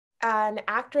An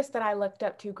actress that I looked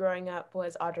up to growing up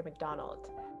was Audra McDonald.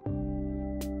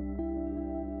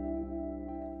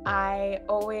 I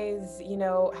always,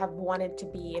 have wanted to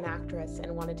be an actress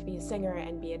and wanted to be a singer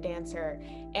and be a dancer.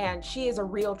 And she is a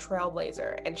real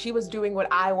trailblazer. And she was doing what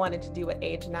I wanted to do at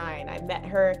age 9. I met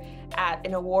her at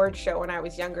an award show when I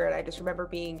was younger. And I just remember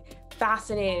being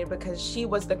fascinated because she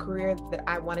was the career that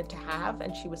I wanted to have.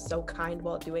 And she was so kind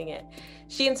while doing it.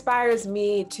 She inspires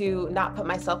me to not put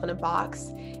myself in a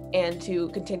box and to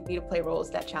continue to play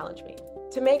roles that challenge me.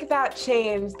 To make that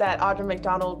change that Audra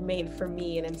McDonald made for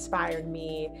me and inspired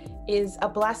me is a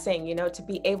blessing, to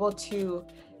be able to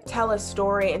tell a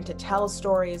story and to tell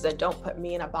stories that don't put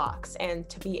me in a box, and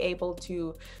to be able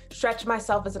to stretch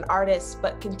myself as an artist,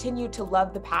 but continue to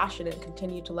love the passion and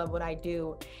continue to love what I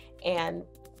do, and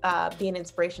be an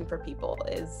inspiration for people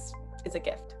is a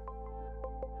gift.